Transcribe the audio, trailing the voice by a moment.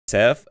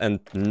itself and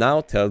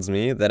now tells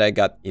me that I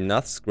got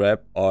enough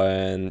scrap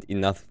and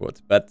enough wood.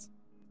 But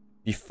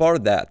before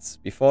that,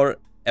 before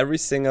every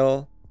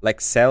single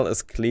like cell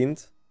is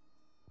cleaned,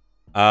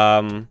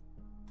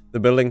 the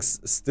buildings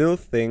still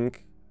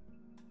think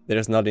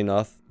there's not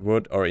enough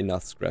wood or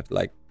enough scrap.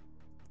 Like,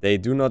 they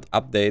do not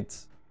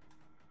update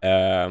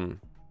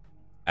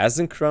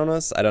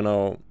asynchronous. I don't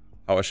know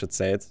how I should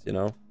say it, you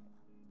know?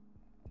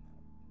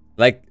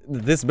 Like,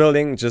 this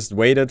building just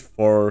waited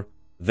for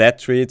that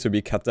tree to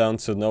be cut down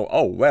to know,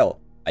 oh, well,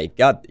 I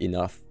got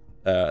enough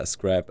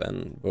scrap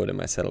and wood in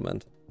my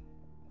settlement.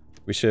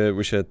 We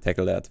should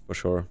tackle that for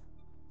sure.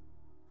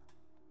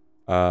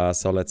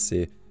 So let's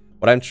see.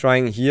 What I'm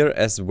trying here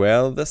as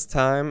well this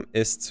time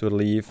is to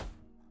leave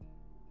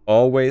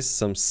always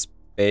some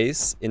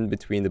space in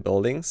between the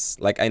buildings.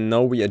 Like, I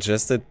know we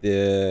adjusted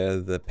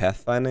the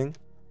pathfinding,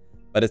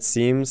 but it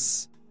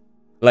seems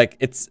like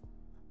it's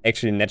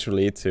actually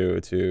naturally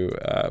to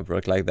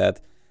work like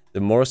that. The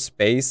more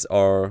space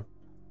or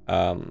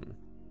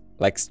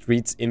like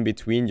streets in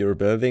between your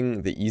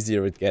building, the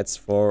easier it gets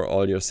for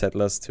all your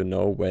settlers to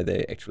know where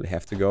they actually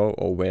have to go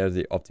or where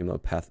the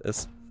optimal path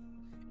is.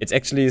 It's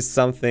actually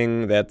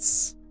something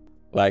that's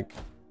like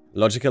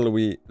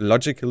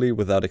logically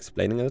without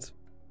explaining it,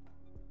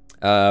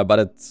 but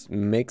it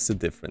makes a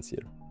difference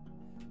here.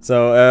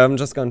 So I'm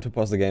just going to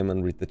pause the game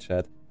and read the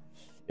chat.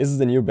 Is it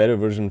the new beta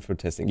version for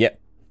testing? Yeah,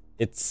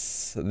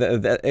 it's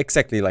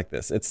exactly like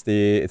this. It's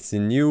the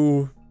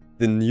new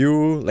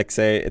like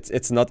say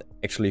it's not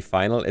actually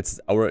final. It's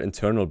our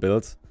internal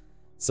build,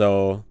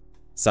 so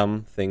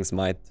some things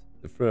might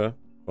differ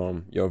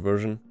from your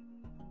version.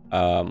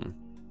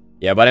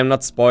 Yeah, but I'm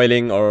not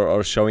spoiling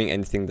or showing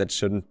anything that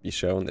shouldn't be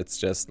shown. It's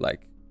just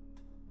like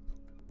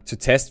to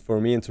test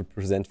for me and to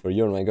present for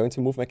you. Am I going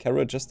to move my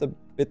camera just a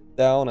bit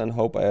down and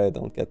hope I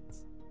don't get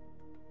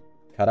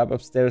cut up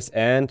upstairs?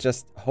 And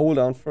just hold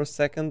on for a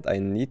second. I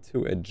need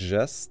to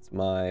adjust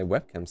my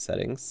webcam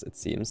settings, it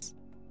seems.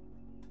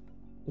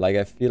 Like,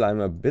 I feel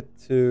I'm a bit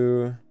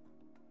too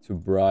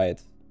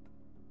bright.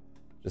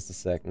 Just a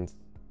second.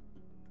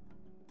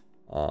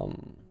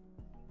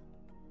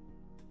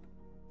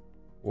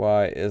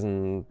 Why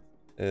isn't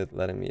it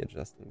letting me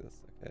adjusting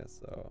this? Okay,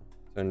 so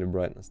turn the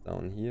brightness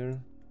down here.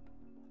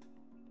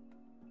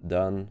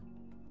 Done.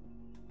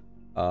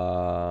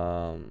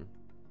 Well,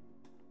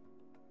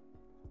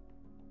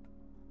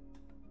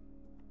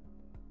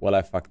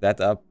 I fucked that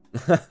up,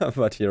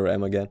 but here I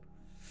am again.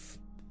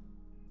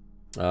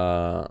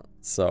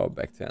 So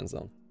back to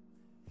Endzone.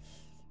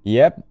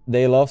 Yep,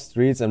 they love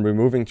streets and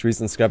removing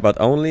trees and scrap, but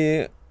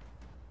only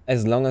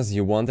as long as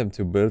you want them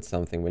to build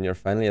something. When you're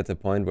finally at the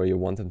point where you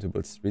want them to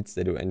build streets,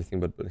 they do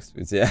anything but build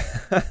streets. Yeah.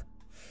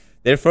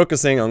 They're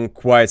focusing on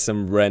quite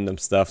some random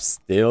stuff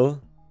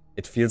still.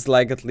 It feels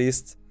like, at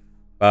least.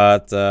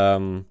 But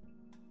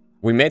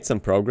we made some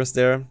progress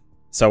there.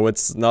 So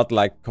it's not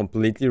like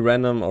completely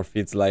random or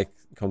feels like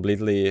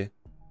completely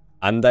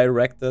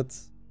undirected.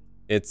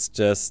 It's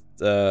just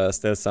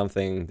still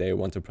something they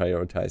want to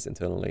prioritize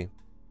internally.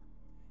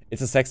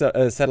 It's a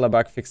settler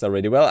bug fixed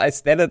already. Well, I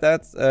stated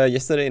that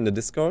yesterday in the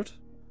Discord.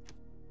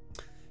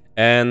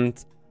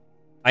 And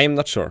I am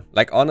not sure.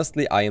 Like,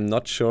 honestly, I am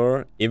not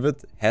sure if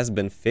it has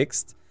been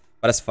fixed.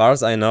 But as far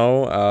as I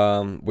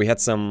know, we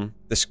had some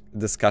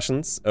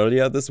discussions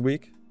earlier this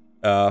week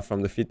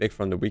from the feedback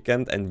from the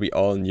weekend. And we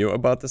all knew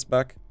about this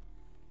bug.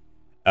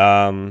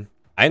 I'm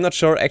not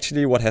sure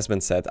actually what has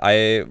been said.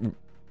 I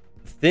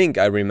think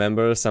I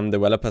remember some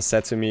developers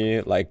said to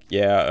me, like,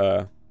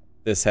 yeah,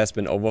 this has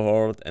been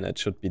overhauled and it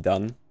should be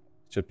done.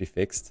 It should be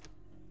fixed.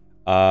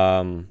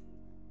 But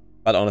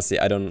honestly,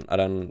 I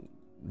don't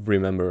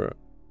remember.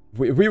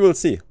 We will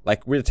see.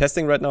 Like, we're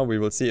testing right now. We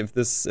will see if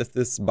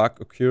this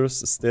bug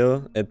occurs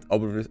still. It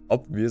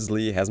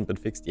obviously hasn't been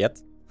fixed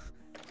yet.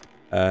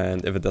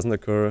 And if it doesn't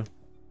occur,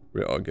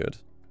 we're all good.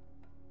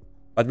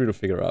 But we will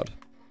figure out.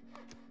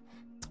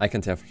 I can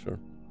tell for sure.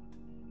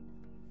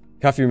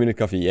 Coffee, minute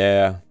coffee,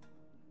 yeah.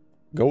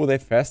 Go they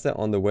faster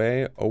on the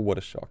way? Oh, what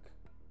a shock.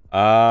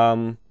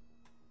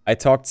 I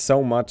talked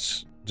so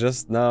much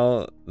just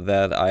now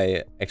that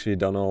I actually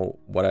don't know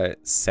what I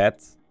said.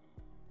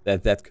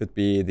 That could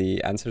be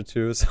the answer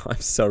to. So I'm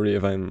sorry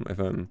if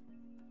I'm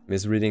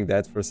misreading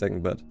that for a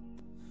second, but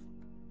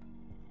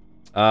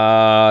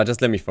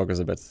just let me focus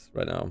a bit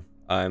right now.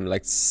 I'm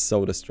like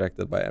so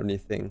distracted by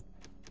everything.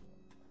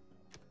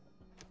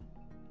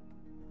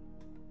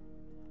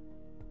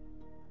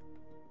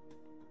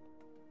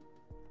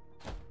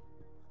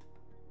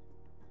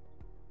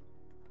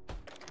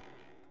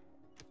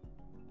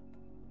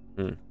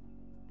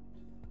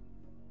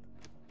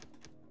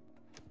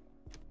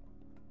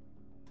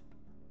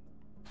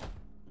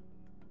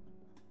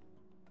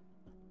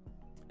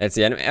 Let's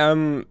see.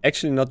 I'm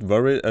actually not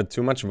worried,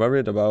 too much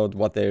worried about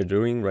what they're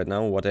doing right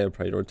now, what they're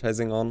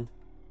prioritizing on,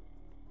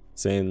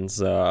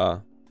 since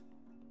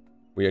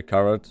we are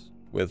covered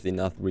with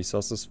enough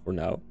resources for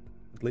now,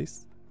 at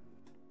least.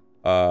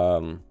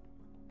 So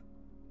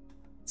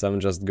I'm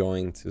just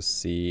going to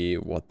see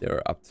what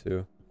they're up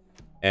to,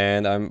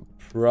 and I'm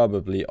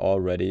probably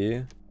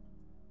already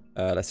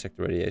Let's check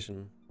the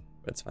radiation.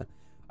 That's fine.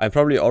 I'm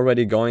probably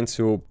already going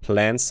to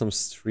plan some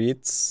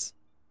streets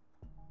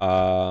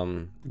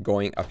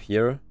going up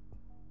here,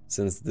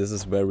 since this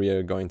is where we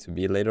are going to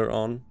be later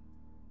on.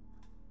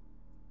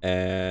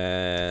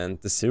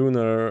 And the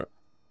sooner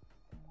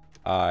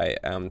I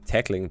am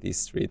tackling these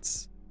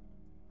streets,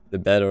 the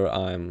better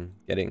I'm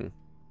getting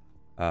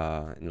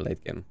in the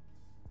late game.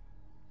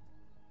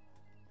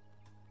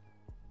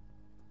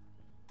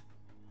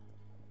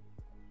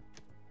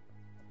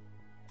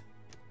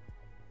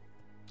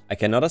 I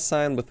cannot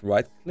assign with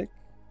right click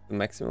the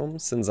maximum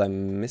since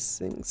I'm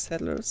missing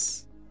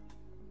settlers.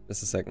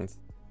 Just a second.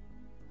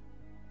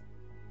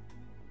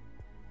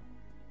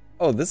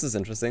 Oh, this is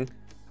interesting.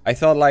 I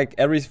thought like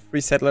every free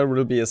settler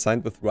will be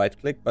assigned with right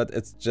click, but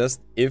it's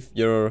just if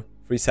your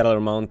free settler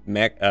amount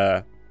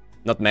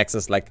not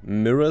maxes, like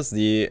mirrors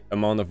the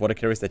amount of water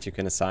carriers that you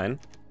can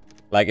assign.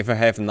 Like if I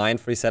have 9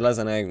 free settlers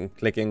and I'm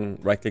clicking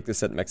right click to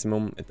set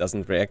maximum, it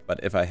doesn't react, but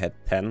if I had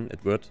 10,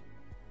 it would.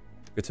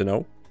 Good to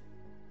know.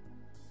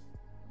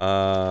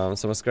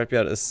 So my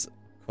scrapyard is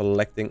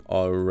collecting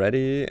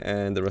already,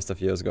 and the rest of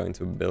you is going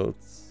to build.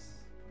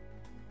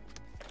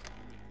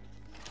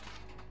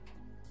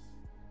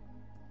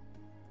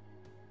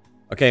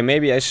 Okay,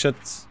 maybe I should...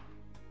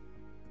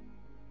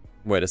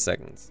 Wait a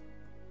second.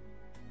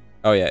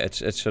 Oh yeah,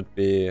 it should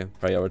be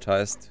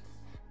prioritized.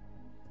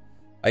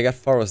 I got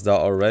Forest Star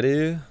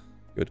already.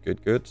 Good,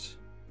 good, good.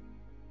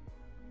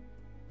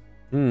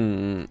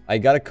 I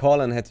got a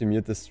call and had to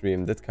mute the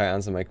stream. Did Kai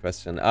answer my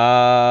question?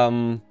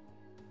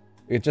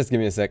 Just give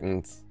me a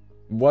second.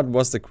 What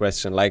was the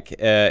question? Like,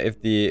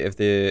 if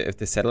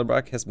the saddle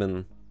bug has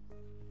been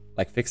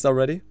like fixed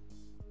already?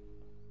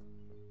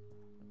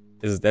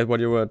 Is that what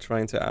you were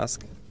trying to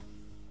ask?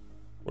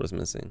 What is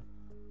missing?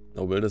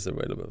 No builders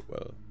available.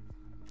 Well,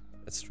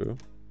 that's true.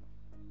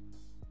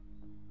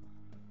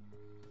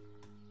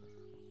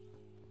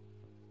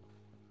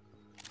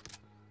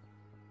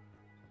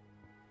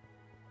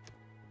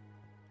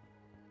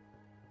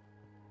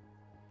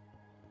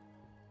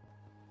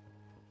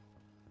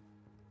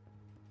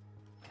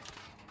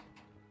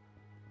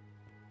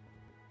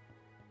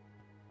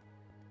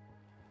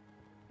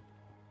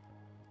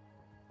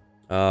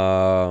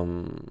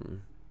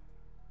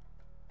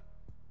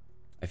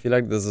 I feel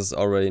like this is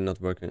already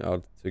not working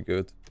out too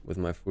good with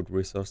my food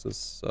resources,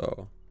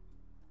 so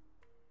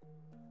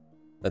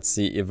let's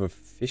see if a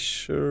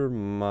fisher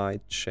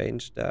might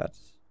change that.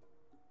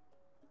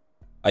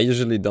 I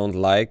usually don't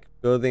like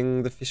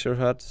building the fisher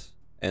hut,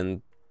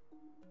 and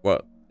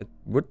well, it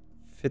would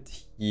fit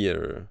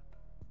here.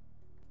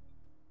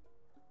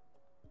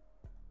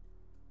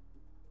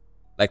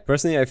 Like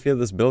personally, I feel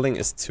this building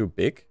is too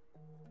big.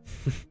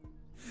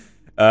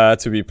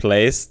 To be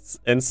placed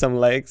in some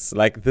lakes.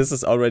 Like this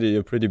is already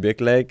a pretty big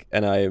lake,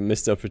 and I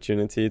missed the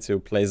opportunity to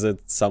place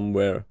it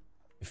somewhere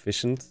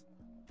efficient.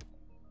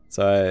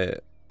 So I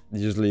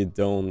usually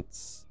don't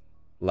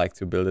like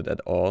to build it at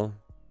all.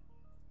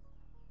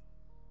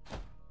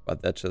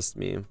 But that's just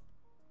me.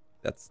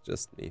 That's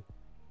just me.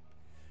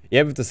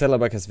 Yeah, but the settler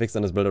bug has fixed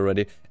on this build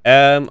already.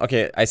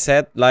 Okay, I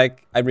said,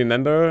 like, I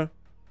remember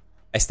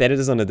I stated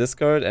this on the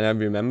Discord, and I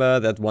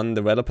remember that one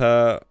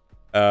developer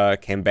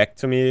came back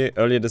to me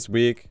earlier this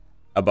week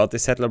about the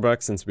settler bug,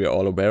 since we are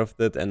all aware of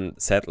it, and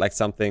said like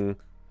something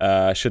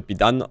should be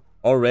done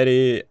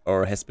already,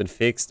 or has been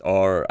fixed,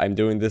 or I'm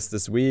doing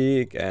this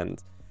week, and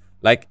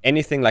like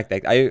anything like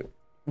that. I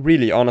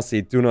really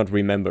honestly do not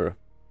remember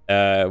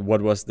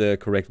what was the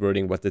correct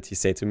wording, what did he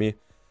say to me.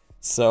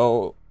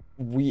 So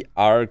we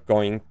are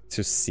going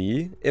to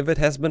see if it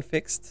has been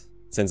fixed,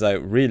 since I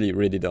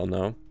really don't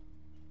know.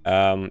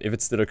 If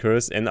it still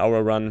occurs in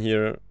our run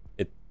here,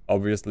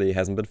 obviously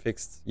hasn't been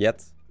fixed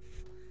yet.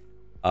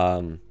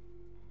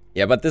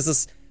 Yeah, but this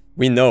is,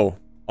 we know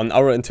on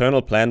our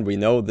internal plan, we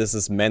know this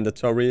is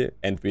mandatory,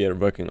 and we are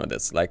working on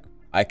this. Like,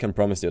 I can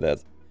promise you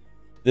that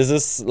this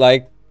is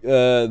like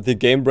the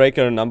game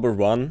breaker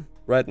 #1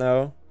 right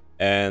now,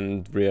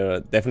 and we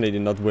are definitely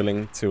not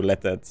willing to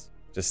let that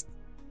just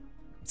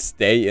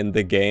stay in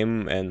the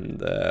game,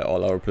 and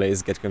all our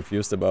players get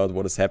confused about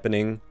what is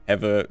happening.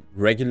 Have a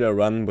regular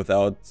run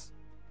without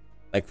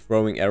like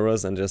throwing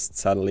errors, and just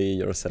suddenly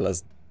your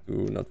sellers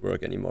do not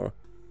work anymore.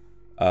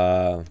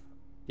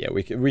 Yeah,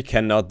 we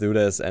cannot do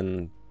this,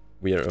 and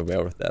we are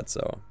aware of that.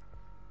 So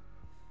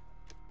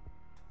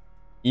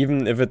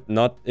even if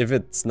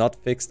it's not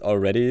fixed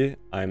already,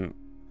 I'm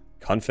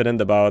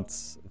confident about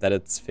that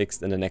it's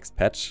fixed in the next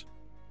patch.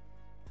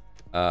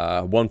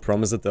 Won't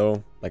promise it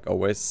though, like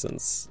always,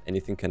 since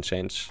anything can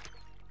change.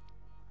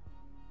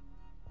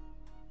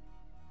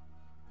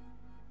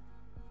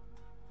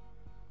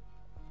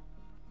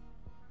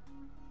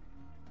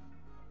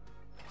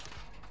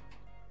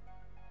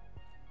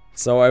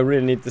 So I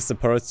really need this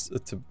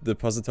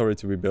depository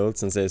to be built,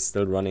 since they're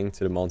still running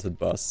to the mounted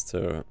bus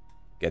to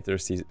get their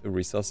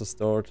resources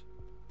stored.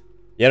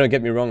 Yeah, don't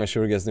get me wrong, I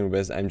sure guess new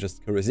base. I'm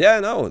just curious. Yeah,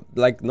 no,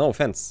 like, no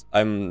offense.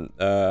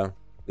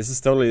 This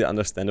is totally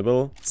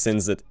understandable,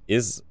 since it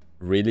is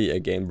really a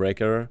game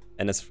breaker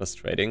and it's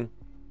frustrating.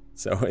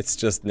 So it's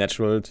just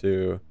natural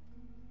to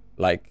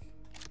like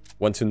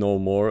want to know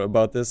more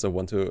about this or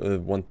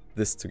want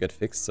this to get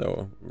fixed,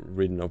 so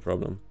really no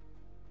problem.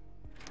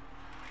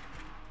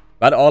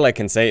 But all I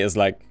can say is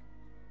like,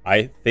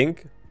 I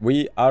think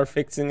we are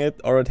fixing it,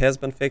 or it has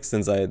been fixed,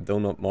 since I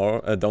don't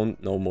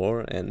know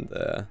more, and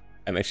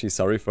I'm actually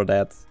sorry for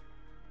that.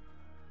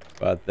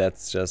 But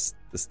that's just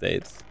the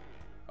state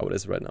how it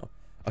is right now.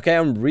 Okay,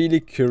 I'm really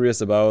curious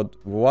about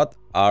what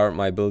are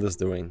my builders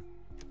doing.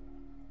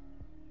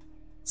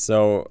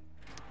 So,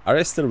 are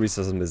there still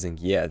resources missing?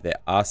 Yeah, there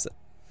are.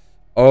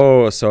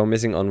 Oh, so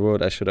missing on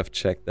wood. I should have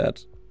checked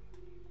that.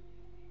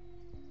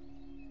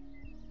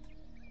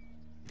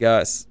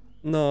 Guys,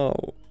 no.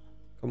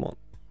 Come on.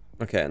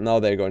 Okay, now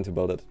they're going to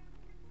build it.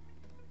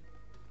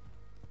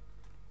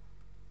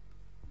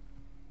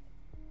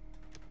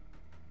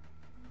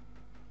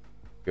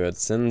 Good,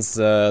 since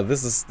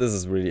this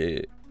is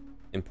really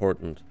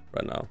important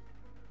right now.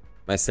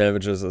 My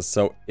salvages are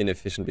so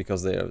inefficient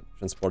because they are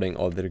transporting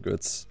all their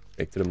goods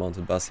back to the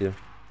mounted bus here.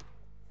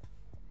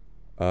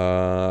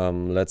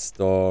 Let's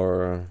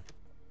store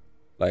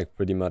like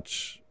pretty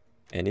much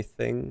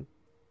anything.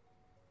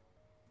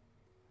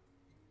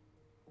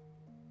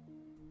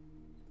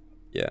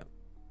 Yeah.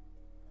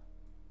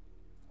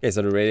 Okay,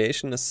 so the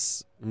radiation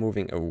is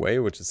moving away,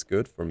 which is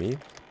good for me.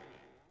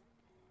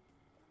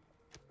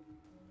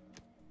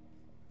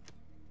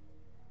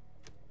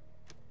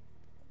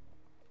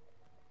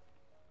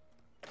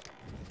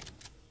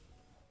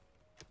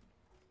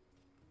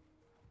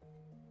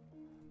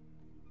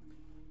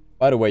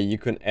 By the way, you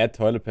can add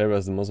toilet paper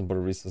as the most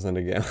important resource in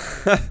the game.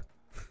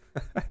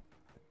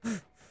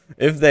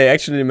 If they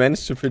actually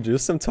manage to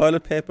produce some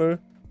toilet paper,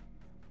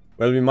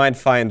 well, we might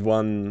find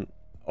 1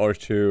 or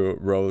 2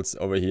 rolls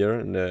over here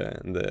in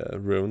the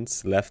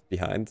ruins left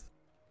behind.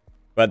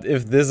 But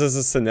if this is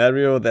a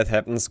scenario that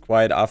happens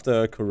quite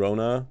after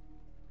Corona,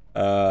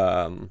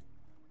 I'm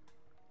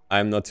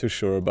not too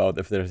sure about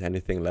if there's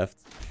anything left.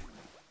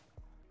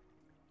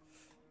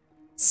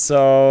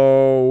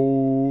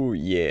 So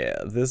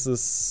yeah, this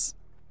is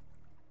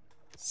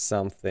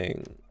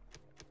something.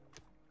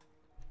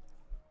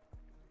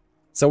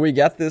 So we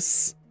got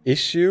this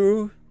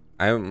issue.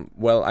 I'm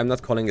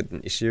not calling it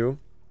an issue,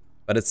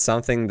 but it's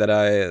something that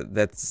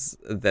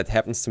that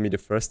happens to me the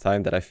first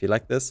time that I feel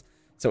like this.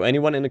 So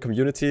anyone in the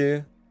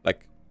community,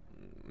 like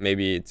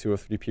maybe 2 or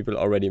 3 people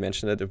already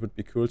mentioned it, it would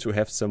be cool to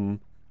have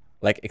some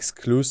like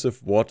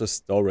exclusive water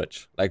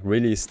storage, like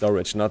really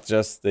storage, not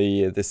just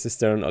the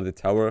cistern or the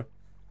tower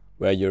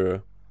where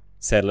your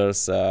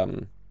settlers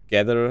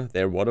gather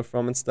their water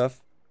from and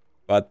stuff,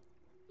 but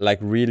like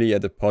really a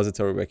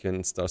depository where you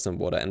can store some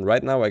water. And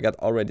right now I got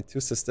already 2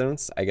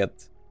 cisterns. I got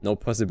no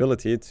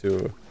possibility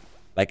to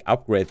like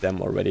upgrade them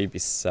already.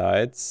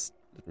 Besides,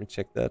 let me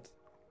check that.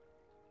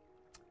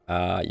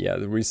 Yeah,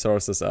 the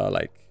resources are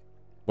like,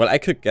 well, I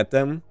could get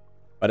them,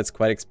 but it's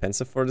quite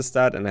expensive for the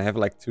start, and I have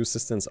like 2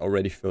 cisterns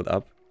already filled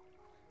up.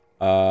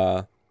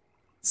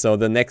 So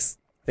the next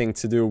thing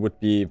to do would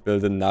be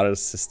build another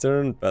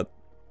cistern, but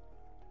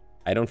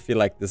I don't feel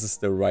like this is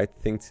the right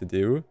thing to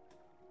do.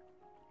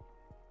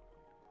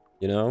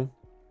 You know?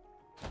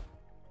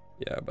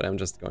 Yeah, but I'm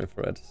just going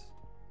for it.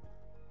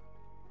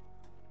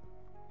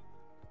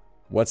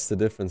 What's the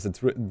difference?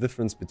 The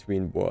difference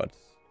between what?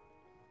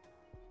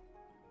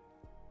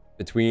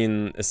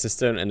 Between a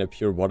cistern and a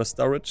pure water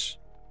storage?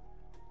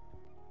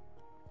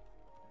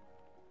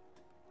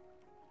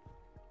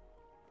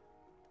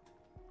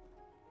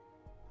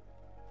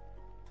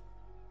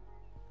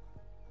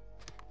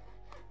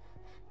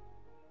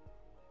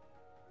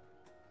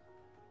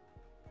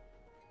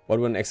 What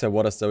would an extra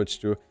water storage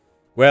do?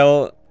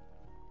 Well,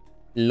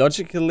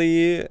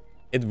 logically,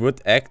 it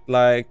would act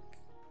like...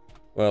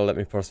 Well, let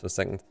me pause for a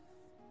second.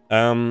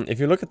 If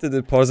you look at the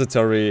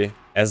depository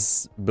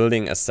as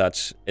building as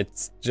such,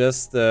 it's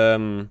just a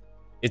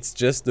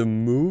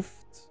moved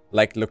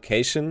like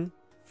location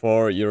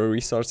for your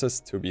resources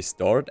to be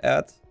stored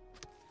at,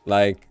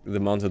 like the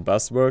mounted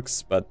bus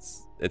works, but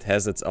it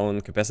has its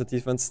own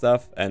capacity and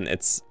stuff, and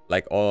it's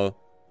like all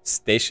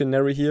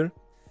stationary here.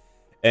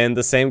 And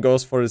the same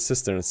goes for the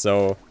cistern.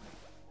 So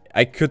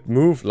I could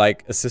move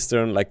like a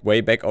cistern like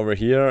way back over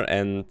here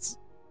and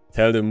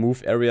tell the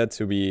move area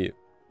to be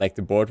like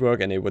the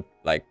boardwork, and it would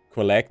like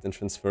collect and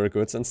transfer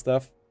goods and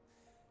stuff.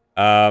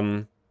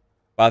 But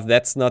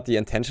that's not the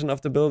intention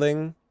of the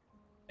building,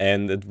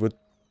 and it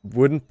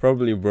wouldn't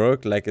probably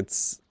work like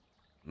it's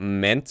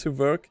meant to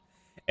work.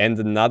 And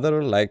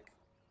another like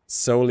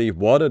solely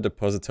water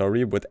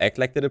depository would act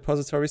like the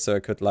depository, so I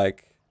could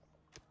like,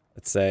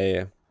 let's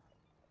say,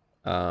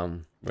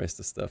 where's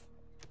the stuff?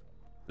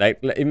 Like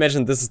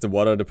imagine this is the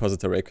water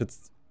depository. I could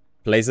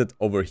place it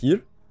over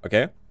here,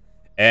 okay?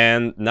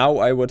 And now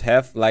I would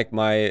have like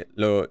my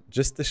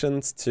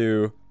logisticians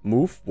to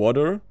move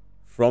water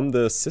from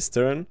the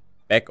cistern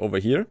back over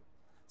here.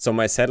 So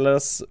my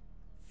settlers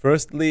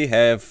firstly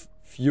have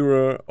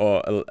fewer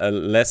or a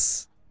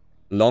less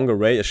longer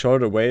way, a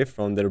shorter way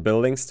from their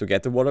buildings to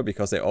get the water,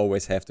 because they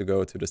always have to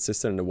go to the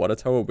cistern and the water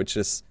tower, which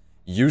is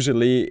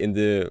usually in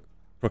the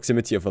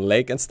proximity of a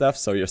lake and stuff,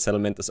 so your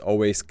settlement is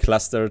always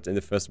clustered in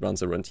the first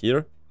rounds around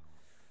here.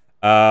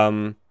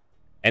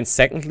 And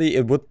secondly,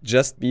 it would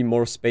just be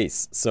more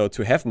space. So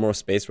to have more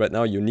space right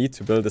now, you need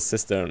to build a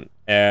cistern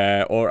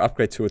or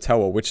upgrade to a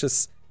tower, which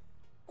is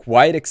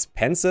quite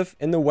expensive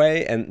in a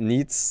way and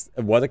needs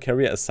a water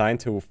carrier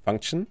assigned to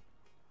function.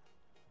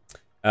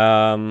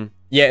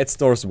 Yeah, it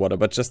stores water,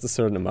 but just a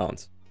certain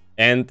amount.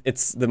 And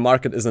the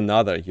market is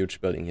another huge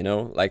building, you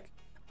know? Like,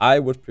 I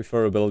would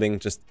prefer a building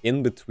just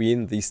in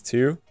between these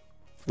two,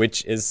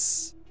 which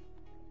is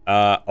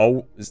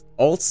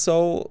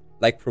also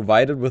like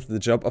provided with the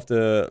job of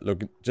the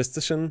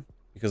logistician,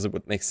 because it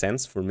would make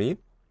sense for me.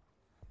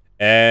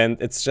 And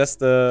it's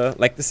just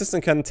like the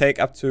system can take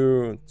up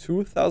to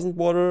 2,000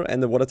 water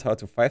and the water tower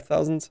to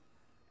 5,000.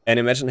 And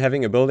imagine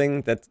having a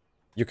building that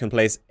you can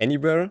place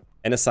anywhere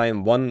and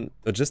assign one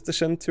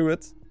logistician to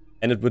it,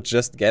 and it would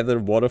just gather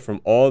water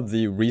from all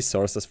the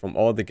resources from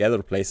all the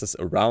gather places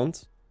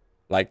around,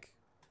 like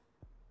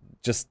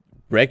just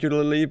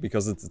regularly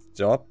because it's its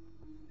job,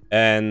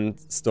 and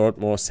store it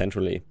more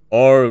centrally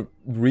or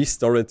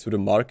restore it to the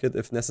market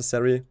if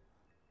necessary.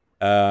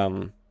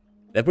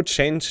 That would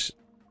change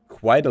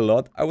quite a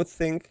lot, I would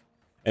think,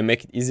 and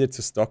make it easier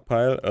to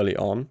stockpile early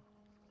on.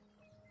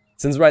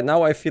 Since right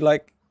now I feel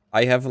like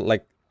I have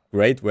like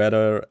great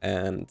weather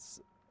and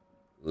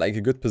like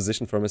a good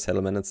position for my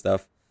settlement and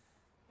stuff,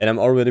 and I'm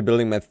already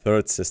building my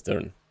third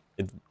cistern.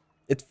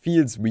 It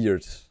feels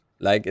weird.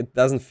 Like, it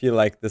doesn't feel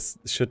like this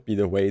should be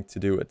the way to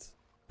do it.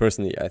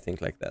 Personally, I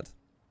think like that.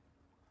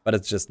 But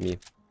it's just me.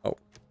 Oh,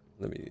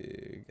 let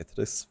me get to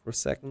this for a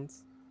second.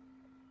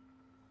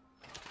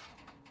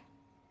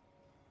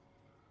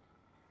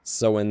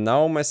 So, and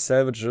now my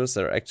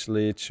salvagers are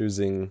actually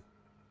choosing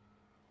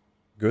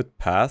good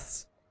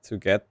paths to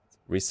get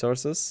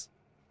resources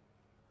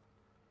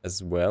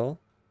as well.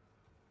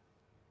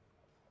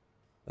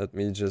 Let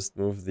me just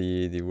move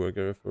the work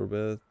area for a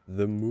bit.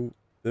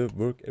 The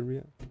work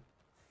area.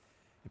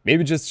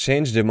 Maybe just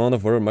change the amount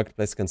of water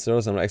marketplace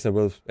considers and extra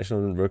build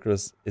special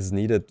workers is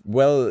needed.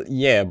 Well,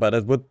 yeah, but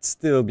it would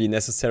still be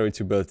necessary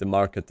to build the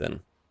market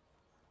then.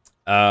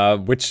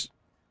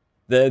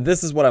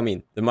 This is what I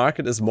mean. The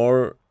market is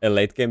more a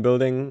late game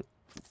building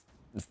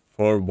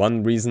for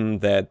one reason,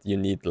 that you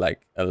need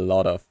like a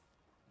lot of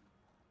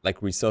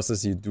like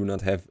resources you do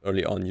not have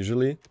early on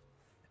usually.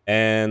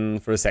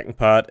 And for the second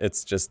part,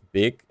 it's just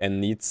big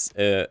and needs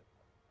a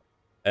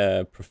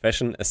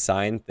profession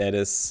assigned that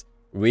is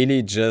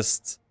really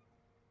just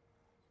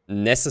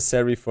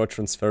necessary for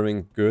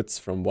transferring goods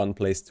from one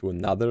place to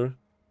another,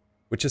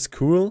 which is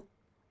cool.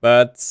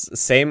 But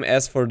same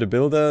as for the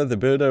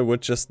builder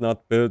would just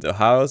not build a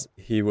house.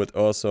 He would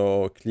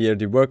also clear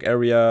the work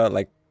area,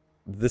 like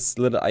this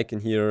little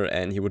icon here,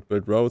 and he would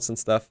build roads and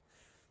stuff.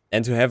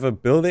 And to have a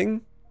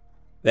building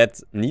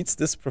that needs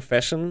this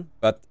profession,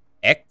 but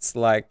acts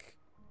like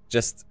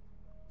just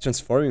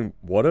transferring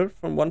water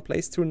from one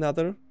place to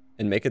another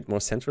and make it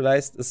more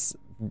centralized is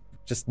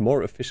just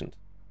more efficient.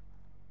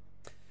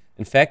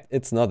 In fact,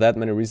 it's not that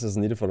many resources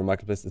needed for the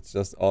marketplace, it's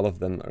just all of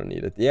them are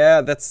needed.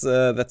 Yeah, that's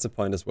a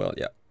point as well,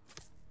 yeah.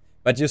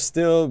 But you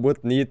still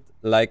would need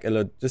like a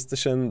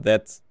logistician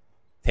that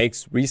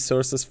takes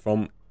resources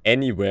from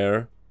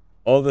anywhere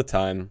all the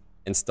time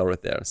and store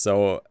it there.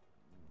 So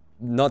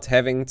not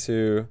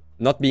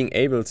being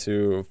able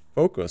to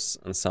focus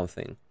on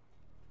something,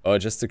 or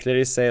just to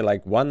clearly say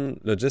like one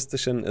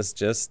logistician is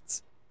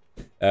just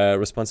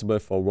responsible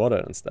for water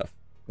and stuff.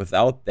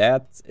 Without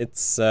that,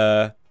 it's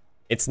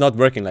not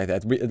working like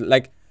that.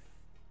 Like,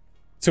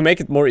 to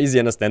make it more easy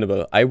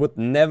understandable, I would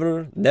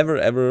never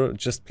ever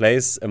just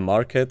place a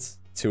market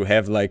to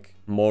have like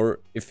more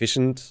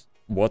efficient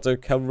water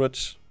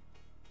coverage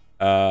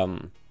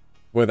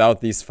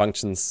without these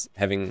functions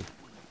having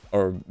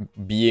or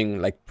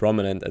being like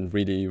prominent and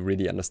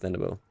really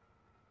understandable.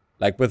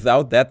 Like,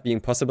 without that being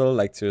possible,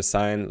 like to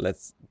assign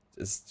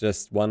it's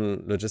just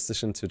one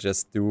logistician to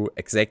just do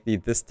exactly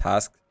this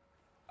task,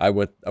 I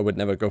would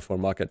never go for a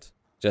market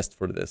just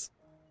for this.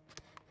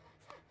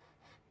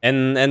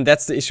 And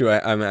that's the issue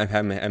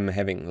I'm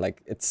having.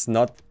 Like, it's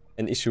not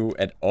an issue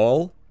at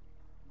all.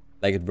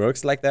 Like, it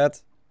works like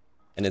that,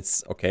 and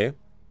it's okay.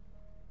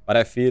 But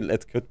I feel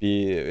it could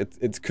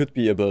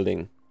be a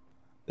building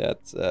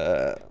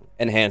that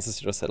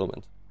enhances your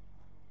settlement.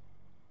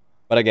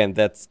 But again,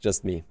 that's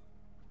just me.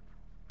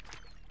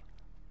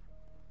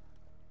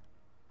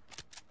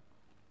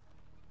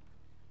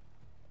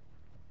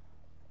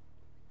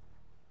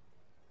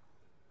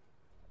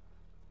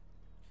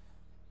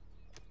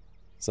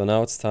 So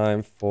now it's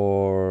time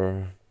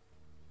for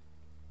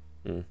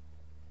the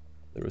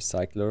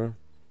recycler.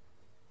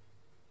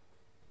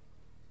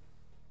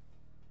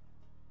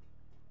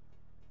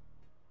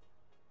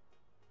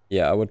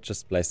 Yeah, I would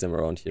just place them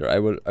around here. I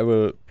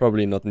will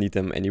probably not need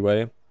them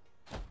anyway.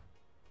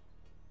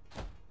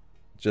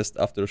 Just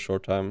after a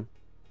short time.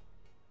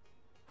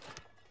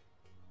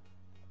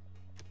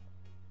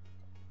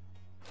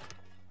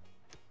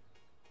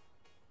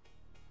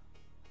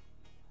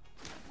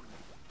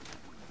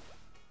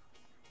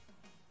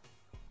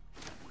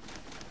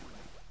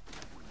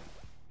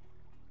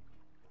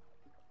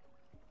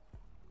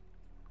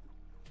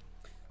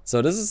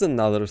 So this is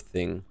another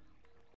thing.